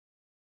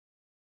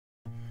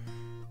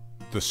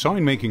The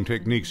sign-making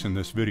techniques in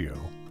this video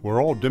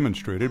were all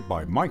demonstrated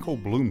by Michael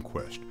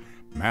Bloomquist,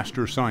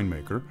 master sign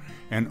maker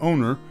and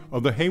owner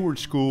of the Hayward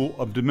School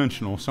of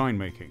Dimensional Sign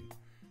Making.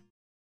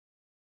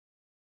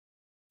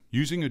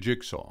 Using a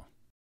jigsaw.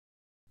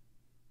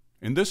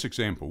 In this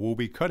example, we'll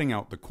be cutting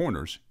out the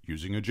corners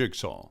using a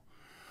jigsaw.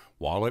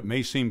 While it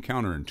may seem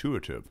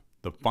counterintuitive,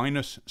 the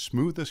finest,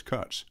 smoothest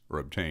cuts are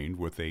obtained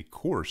with a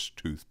coarse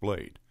tooth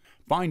blade.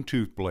 Fine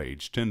tooth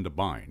blades tend to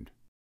bind.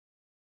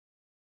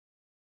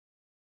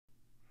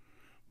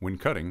 When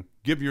cutting,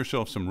 give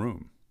yourself some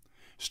room.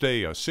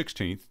 Stay a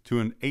 1/16 to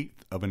an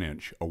 1/8 of an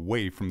inch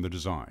away from the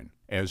design,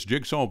 as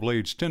jigsaw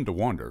blades tend to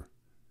wander.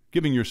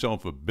 Giving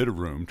yourself a bit of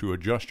room to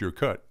adjust your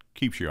cut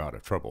keeps you out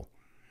of trouble.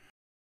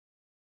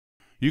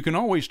 You can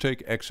always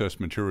take excess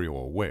material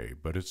away,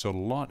 but it's a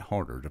lot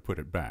harder to put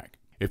it back.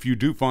 If you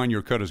do find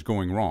your cut is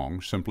going wrong,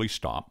 simply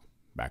stop,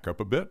 back up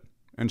a bit,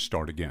 and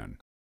start again.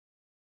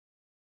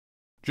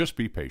 Just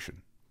be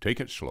patient, take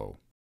it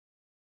slow,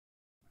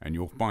 and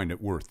you'll find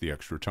it worth the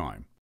extra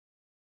time.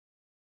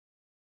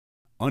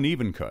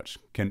 Uneven cuts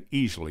can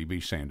easily be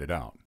sanded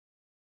out.